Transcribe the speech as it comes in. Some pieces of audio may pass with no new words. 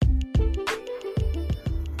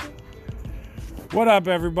What up,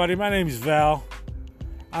 everybody? My name's Val.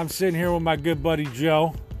 I'm sitting here with my good buddy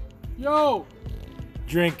Joe. Yo!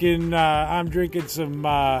 I'm drinking some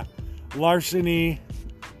Larceny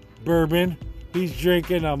bourbon. He's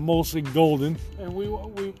drinking a Molson Golden. And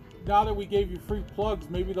we now that we gave you free plugs,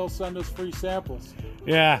 maybe they'll send us free samples.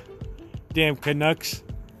 Yeah, damn Canucks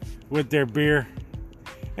with their beer.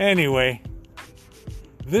 Anyway,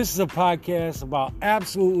 this is a podcast about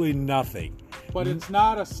absolutely nothing. But it's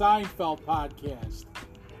not a Seinfeld podcast.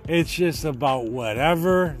 It's just about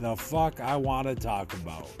whatever the fuck I want to talk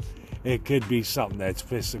about. It could be something that's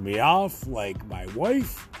pissing me off, like my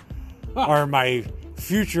wife, or my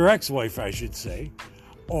future ex-wife, I should say,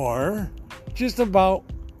 or just about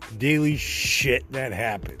daily shit that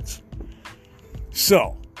happens.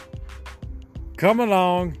 So, come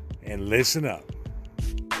along and listen up.